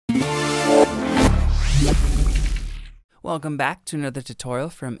Welcome back to another tutorial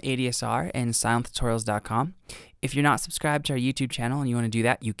from ADSR and Sylenth If you're not subscribed to our YouTube channel and you want to do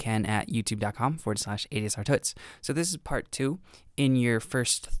that, you can at youtube.com/ADSR. So this is part 2 in your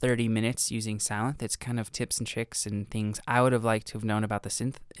first 30 minutes using Sylenth. It's kind of tips and tricks and things I would have liked to have known about the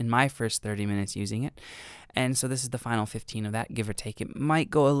synth in my first 30 minutes using it. And so this is the final 15 of that, give or take. It might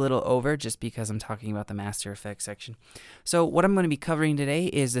go a little over just because I'm talking about the Master Effects section. So what I'm going to be covering today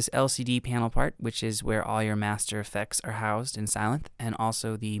is this LCD panel part, which is where all your Master Effects are housed in Sylenth, and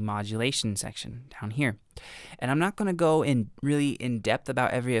also the modulation section down here. And I'm not going to go really in depth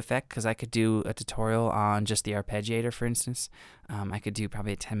about every effect because I could do a tutorial on just the arpeggiator, for instance. I could do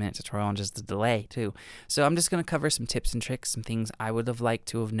probably a 10-minute tutorial on just the delay too. So I'm just going to cover some tips and tricks, some things I would have liked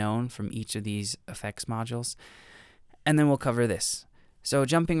to have known from each of these effects modules. And then we'll cover this. So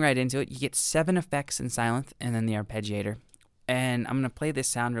jumping right into it, you get 7 effects in Sylenth and then the arpeggiator. And I'm going to play this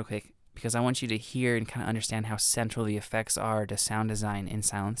sound real quick because I want you to hear and kind of understand how central the effects are to sound design in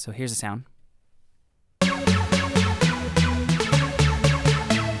Sylenth. So here's the sound.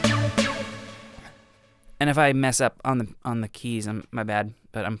 And if I mess up on the keys, my bad,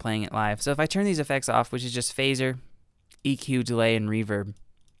 but I'm playing it live. So if I turn these effects off, which is just phaser, EQ, delay, and reverb,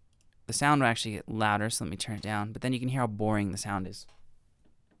 the sound will actually get louder, so let me turn it down. But then you can hear how boring the sound is.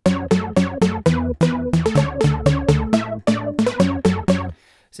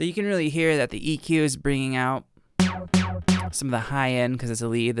 So you can really hear that the EQ is bringing out some of the high end because it's a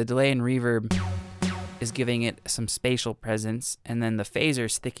lead. The delay and reverb is giving it some spatial presence, and then the phaser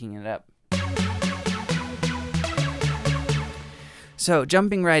is thickening it up. So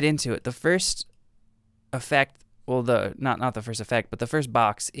jumping right into it, the first effect, well, not the first effect, but the first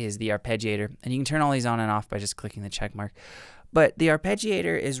box is the arpeggiator, and you can turn all these on and off by just clicking the check mark. But the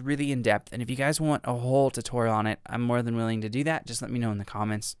arpeggiator is really in depth, and if you guys want a whole tutorial on it, I'm more than willing to do that. Just let me know in the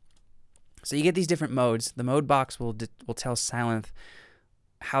comments. So you get these different modes. The mode box will tell Sylenth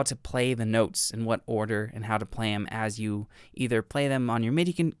how to play the notes in what order and how to play them as you either play them on your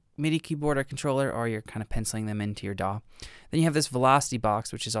MIDI keyboard or controller, or you're kind of penciling them into your DAW. Then you have this velocity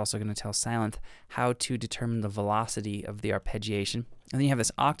box, which is also going to tell Sylenth how to determine the velocity of the arpeggiation. And then you have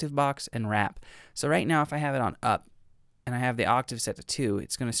this octave box and wrap. So right now, if I have it on up and I have the octave set to 2,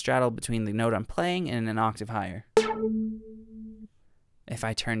 it's going to straddle between the note I'm playing and an octave higher if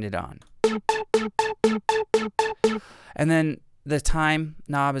I turned it on. And then the time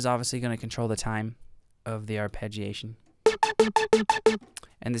knob is obviously going to control the time of the arpeggiation.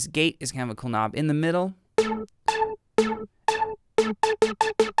 And this gate is kind of a cool knob. In the middle,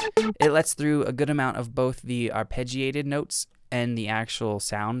 it lets through a good amount of both the arpeggiated notes and the actual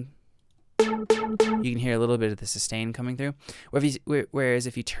sound. You can hear a little bit of the sustain coming through. Whereas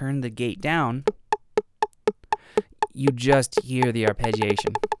if you turn the gate down, you just hear the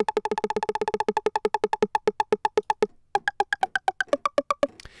arpeggiation.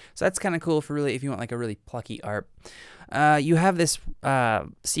 So that's kind of cool for really if you want like a really plucky arp. You have this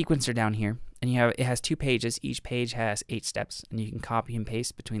sequencer down here, and it has 2 pages. Each page has 8 steps, and you can copy and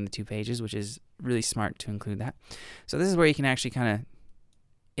paste between the 2 pages, which is really smart to include that. So this is where you can actually kind of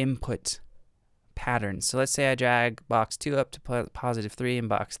input patterns. So let's say I drag box 2 up to +3 and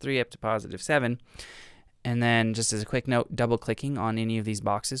box 3 up to +7. And then just as a quick note, double clicking on any of these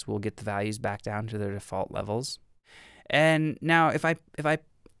boxes will get the values back down to their default levels. And now if I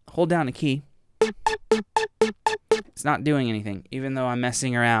hold down a key, it's not doing anything, even though I'm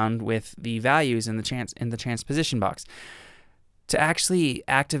messing around with the values in the transposition box. To actually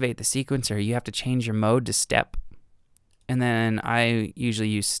activate the sequencer, you have to change your mode to step. And then I usually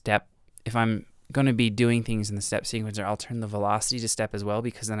use step. If I'm going to be doing things in the step sequencer, I'll turn the velocity to step as well,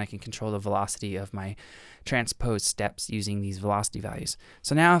 because then I can control the velocity of my transposed steps using these velocity values.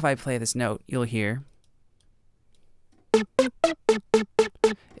 So now if I play this note, you'll hear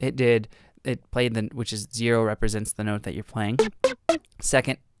it played which is 0 represents the note that you're playing.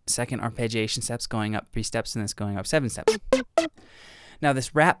 Second arpeggiation steps going up 3 steps, and it's going up 7 steps. Now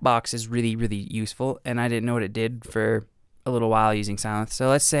this wrap box is really, really useful, and I didn't know what it did for a little while using Sylenth. So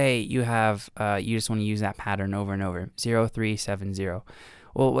let's say you have you just want to use that pattern over and over, 0 3 7 0.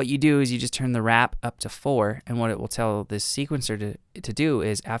 Well, what you do is you just turn the wrap up to 4, and what it will tell this sequencer to do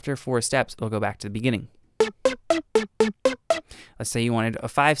is after 4 steps, it'll go back to the beginning. Let's say you wanted a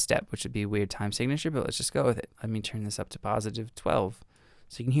 5-step, which would be a weird time signature, but let's just go with it. Let me turn this up to +12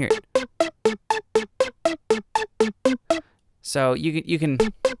 so you can hear it. So you can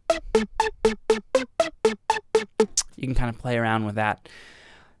kind of play around with that.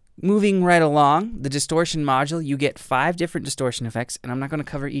 Moving right along, the distortion module, you get 5 different distortion effects, and I'm not going to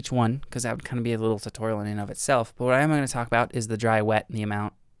cover each one because that would kind of be a little tutorial in and of itself. But what I am going to talk about is the dry, wet, and the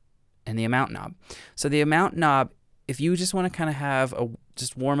amount knob. So the amount knob if you just want to kind of have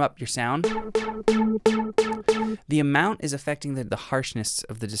just warm up your sound, the amount is affecting the harshness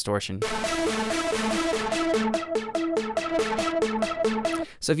of the distortion.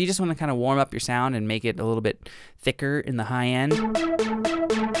 So if you just want to kind of warm up your sound and make it a little bit thicker in the high end,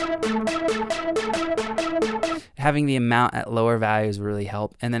 having the amount at lower values will really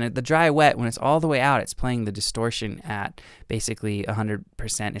help. And then at the dry wet, when it's all the way out, it's playing the distortion at basically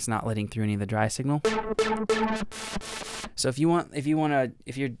 100%. It's not letting through any of the dry signal. So if you're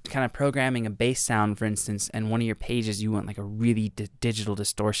kind of programming a bass sound, for instance, and one of your pages you want like a really digital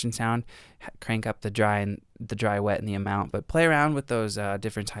distortion sound, crank up the dry wet and the amount, but play around with those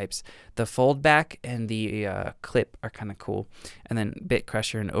different types. The fold back and the clip are kind of cool, and then bit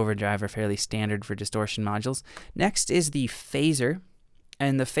crusher and overdrive are fairly standard for distortion modules. Next is the phaser,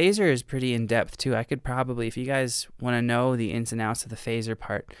 and the phaser is pretty in depth too. I could probably, if you guys want to know the ins and outs of the phaser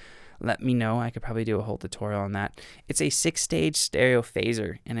part, let me know. I could probably do a whole tutorial on that. It's a 6-stage stereo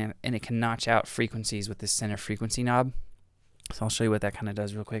phaser, and it can notch out frequencies with this center frequency knob. So I'll show you what that kind of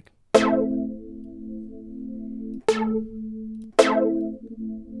does real quick.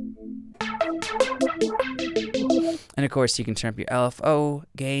 And of course you can turn up your LFO,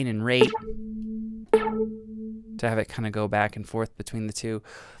 gain, and rate to have it kind of go back and forth between the two.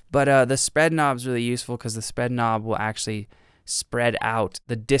 But the spread knob is really useful because the spread knob will actually spread out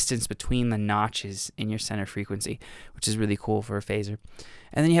the distance between the notches in your center frequency, which is really cool for a phaser.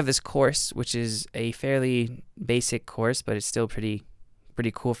 And then you have this course, which is a fairly basic course, but it's still pretty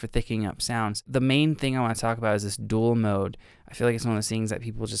cool for thickening up sounds. The main thing I want to talk about is this dual mode. I feel like it's one of those things that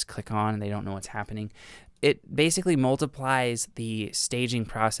people just click on and they don't know what's happening. It basically multiplies the staging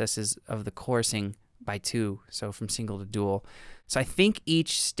processes of the coursing by 2, so from single to dual. So I think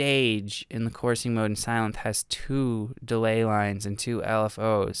each stage in the coursing mode in Sylenth has 2 delay lines and 2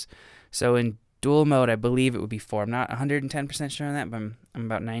 LFOs. So in dual mode, I believe it would be 4. I'm not 110% sure on that, but I'm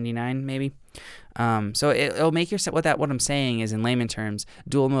about 99 maybe. So it'll make your what I'm saying is, in layman terms,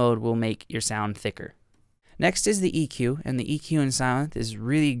 dual mode will make your sound thicker. Next is the EQ, and the EQ in Sylenth is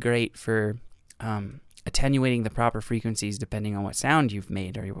really great for attenuating the proper frequencies depending on what sound you've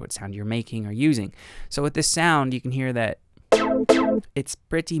made or what sound you're making or using. So with this sound, you can hear that it's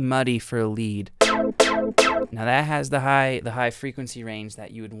pretty muddy for a lead. Now that has the high frequency range that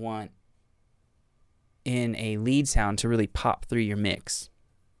you would want in a lead sound to really pop through your mix.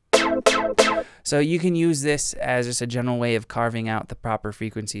 So you can use this as just a general way of carving out the proper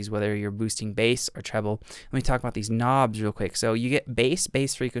frequencies, whether you're boosting bass or treble. Let me talk about these knobs real quick. So you get bass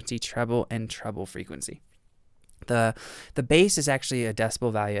frequency, treble, and treble frequency. The bass is actually a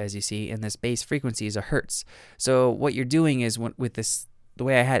decibel value, as you see, and this bass frequency is a hertz. So what you're doing is, with this, the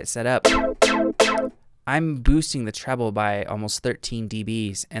way I had it set up, I'm boosting the treble by almost 13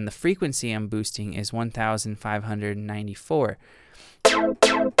 dBs, and the frequency I'm boosting is 1,594.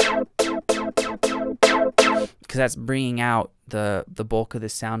 Because that's bringing out the bulk of the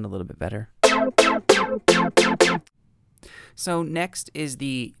sound a little bit better. So next is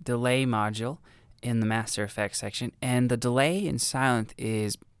the delay module in the Master Effects section, and the delay in Sylenth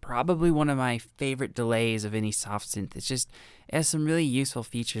is probably one of my favorite delays of any soft synth. It has some really useful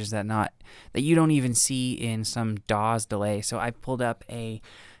features that you don't even see in some DAWs delay. So I pulled up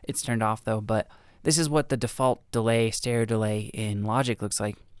it's turned off though, but this is what the default delay, stereo delay in Logic looks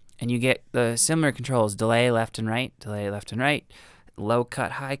like. And you get the similar controls: delay left and right, low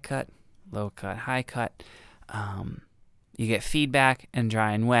cut, high cut, low cut, high cut. You get feedback and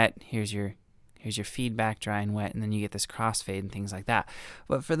dry and wet. Here's your feedback, dry and wet, and then you get this crossfade and things like that.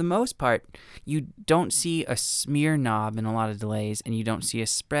 But for the most part, you don't see a smear knob in a lot of delays, and you don't see a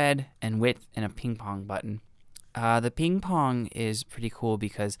spread and width and a ping pong button. The ping pong is pretty cool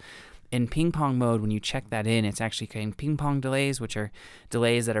because in ping pong mode, when you check that in, it's actually creating ping pong delays, which are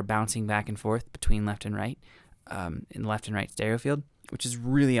delays that are bouncing back and forth between left and right in the left and right stereo field, which is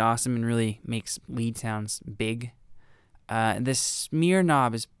really awesome and really makes lead sounds big. This smear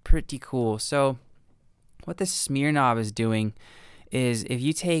knob is pretty cool. So what this smear knob is doing is, if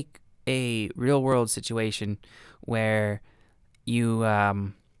you take a real world situation where you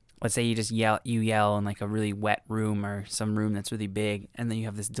let's say you just yell in like a really wet room or some room that's really big, and then you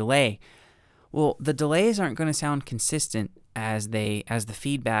have this delay. Well, the delays aren't going to sound consistent as the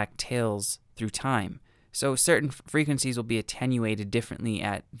feedback tails through time. So certain frequencies will be attenuated differently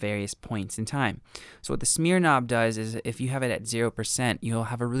at various points in time. So what the smear knob does is, if you have it at 0%, you'll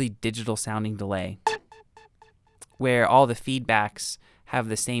have a really digital sounding delay where all the feedbacks have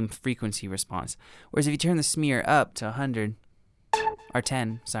the same frequency response. Whereas if you turn the smear up to 100, or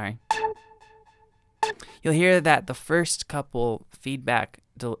 10, sorry, you'll hear that the first couple feedback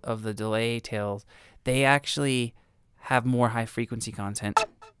of the delay tails, they actually have more high frequency content.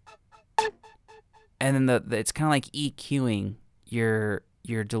 And then it's kind of like EQing your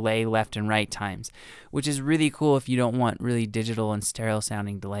delay left and right times, which is really cool if you don't want really digital and stereo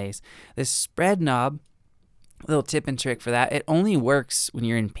sounding delays. This spread knob, little tip and trick for that, it only works when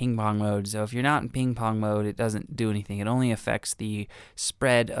you're in ping pong mode. So if you're not in ping pong mode, it doesn't do anything. It only affects the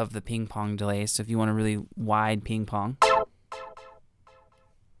spread of the ping pong delays. So if you want a really wide ping pong,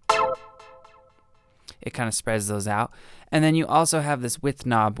 it kind of spreads those out. And then you also have this width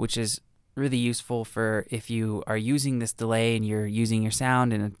knob, which is really useful for if you are using this delay and you're using your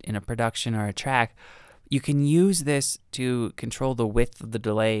sound in a production or a track. You can use this to control the width of the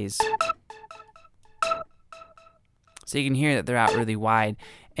delays. So you can hear that they're out really wide.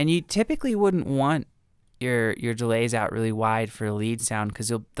 And you typically wouldn't want your delays out really wide for a lead sound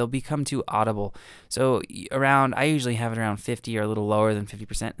because they'll become too audible. So I usually have it around 50 or a little lower than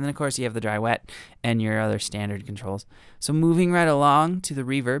 50%. And then of course you have the dry wet and your other standard controls. So moving right along to the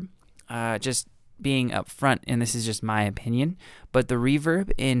reverb, just being up front, and this is just my opinion, but the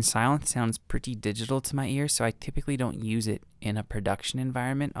reverb in Sylenth sounds pretty digital to my ear, so I typically don't use it in a production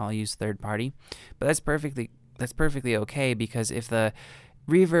environment. I'll use third party, but that's perfectly okay, because if the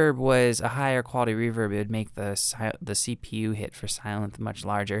reverb was a higher quality reverb, it would make the CPU hit for Sylenth much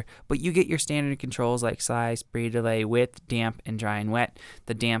larger. But you get your standard controls like size, spray delay, width, damp, and dry and wet.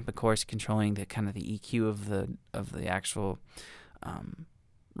 The damp, of course, controlling the kind of the EQ of the actual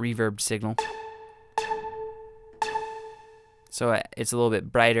reverb signal. So it's a little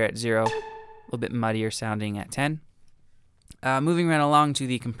bit brighter at 0, a little bit muddier sounding at 10. Moving right along to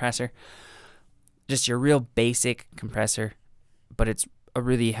the compressor. Just your real basic compressor, but it's a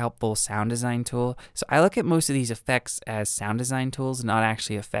really helpful sound design tool. So I look at most of these effects as sound design tools, not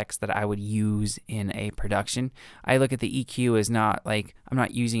actually effects that I would use in a production. I look at the EQ as not like, I'm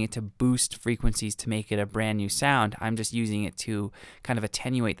not using it to boost frequencies to make it a brand new sound. I'm just using it to kind of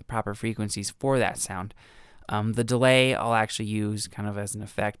attenuate the proper frequencies for that sound. The delay I'll actually use kind of as an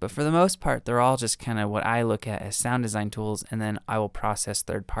effect, but for the most part, they're all just kind of what I look at as sound design tools, and then I will process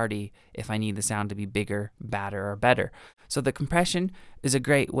third party if I need the sound to be bigger, badder, or better. So the compression is a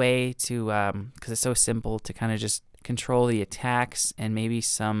great way to, because it's so simple, to kind of just control the attacks and maybe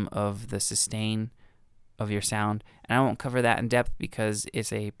some of the sustain of your sound. And I won't cover that in depth because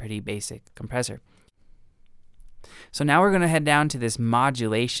it's a pretty basic compressor. So now we're going to head down to this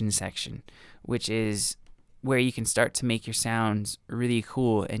modulation section, which is where you can start to make your sounds really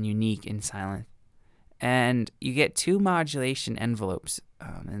cool and unique in Sylenth. And you get 2 modulation envelopes,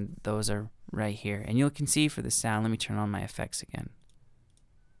 and those are right here. And you can see for the sound, let me turn on my effects again.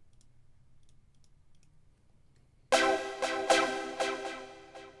 Let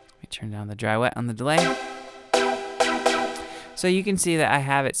me turn down the dry wet on the delay. So you can see that I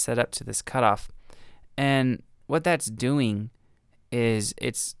have it set up to this cutoff. And what that's doing is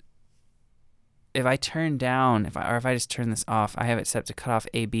if I turn down, if I just turn this off, I have it set to cut off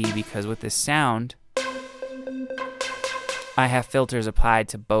AB, because with this sound, I have filters applied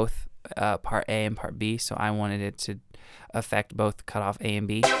to both part A and part B, so I wanted it to affect both cutoff A and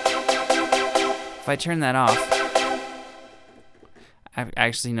B. If I turn that off, I have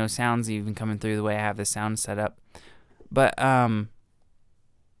actually no sounds even coming through the way I have the sound set up. But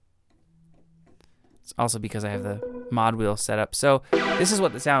it's also because I have the mod wheel set up. So this is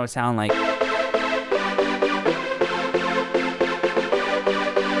what the sound would sound like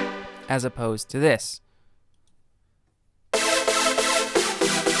as opposed to this.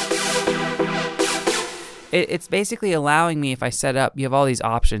 It's basically allowing me, if I set up, you have all these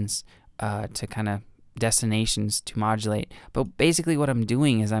options to kind of destinations to modulate. But basically what I'm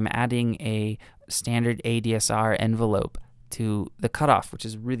doing is I'm adding a standard ADSR envelope to the cutoff, which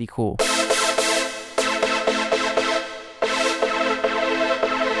is really cool.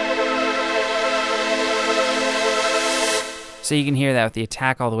 So you can hear that with the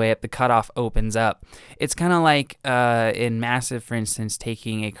attack all the way up, the cutoff opens up. It's kind of like in Massive, for instance,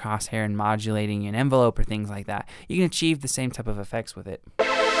 taking a crosshair and modulating an envelope or things like that. You can achieve the same type of effects with it.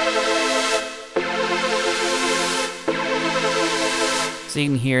 So you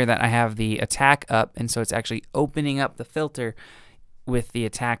can hear that I have the attack up, and so it's actually opening up the filter with the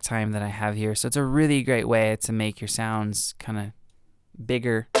attack time that I have here. So it's a really great way to make your sounds kind of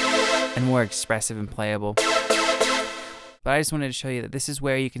bigger and more expressive and playable. But I just wanted to show you that this is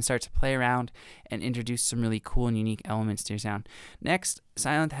where you can start to play around and introduce some really cool and unique elements to your sound. Next,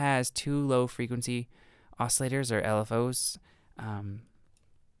 Sylenth has 2 low frequency oscillators, or LFOs,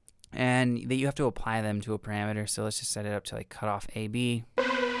 and that you have to apply them to a parameter. So let's just set it up to like cutoff AB.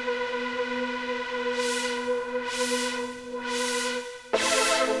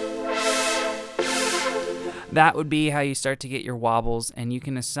 that would be how you start to get your wobbles, and you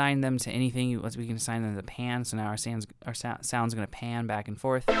can assign them to anything. We can assign them to pan, so now our sound's going to pan back and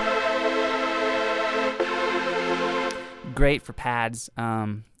forth. Great for pads.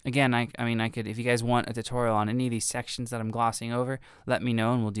 Again, I mean, I could, if you guys want a tutorial on any of these sections that I'm glossing over, let me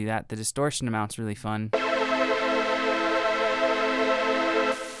know and we'll do that. The distortion amount's really fun.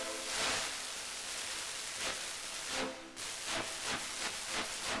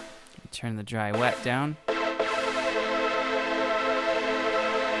 Turn the dry wet down.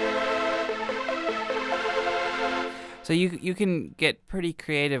 So you can get pretty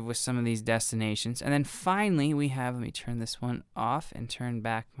creative with some of these destinations. And then finally we have, let me turn this one off and turn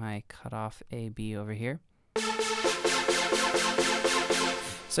back my cutoff AB over here.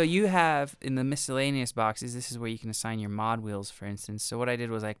 So you have in the miscellaneous boxes, this is where you can assign your mod wheels, for instance. So what I did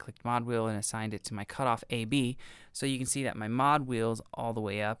was I clicked mod wheel and assigned it to my cutoff AB. So you can see that my mod wheel's all the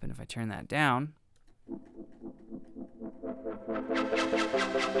way up, and if I turn that down,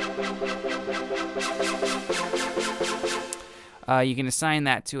 you can assign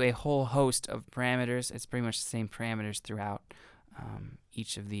that to a whole host of parameters. It's pretty much the same parameters throughout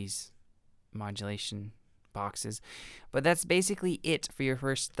each of these modulation boxes. But that's basically it for your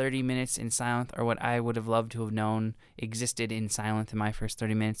first 30 minutes in Sylenth, or what I would have loved to have known existed in Sylenth in my first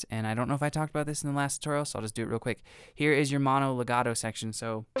 30 minutes. And I don't know if I talked about this in the last tutorial, so I'll just do it real quick. Here is your mono legato section.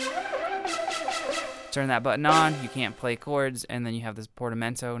 So turn that button on, you can't play chords, and then you have this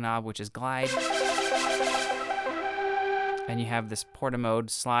portamento knob, which is glide. And you have this porta mode,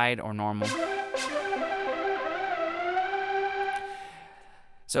 slide or normal.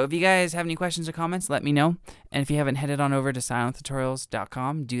 So if you guys have any questions or comments, let me know. And if you haven't headed on over to Sylenth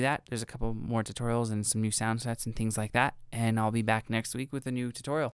do that. There's a couple more tutorials and some new sound sets and things like that. And I'll be back next week with a new tutorial.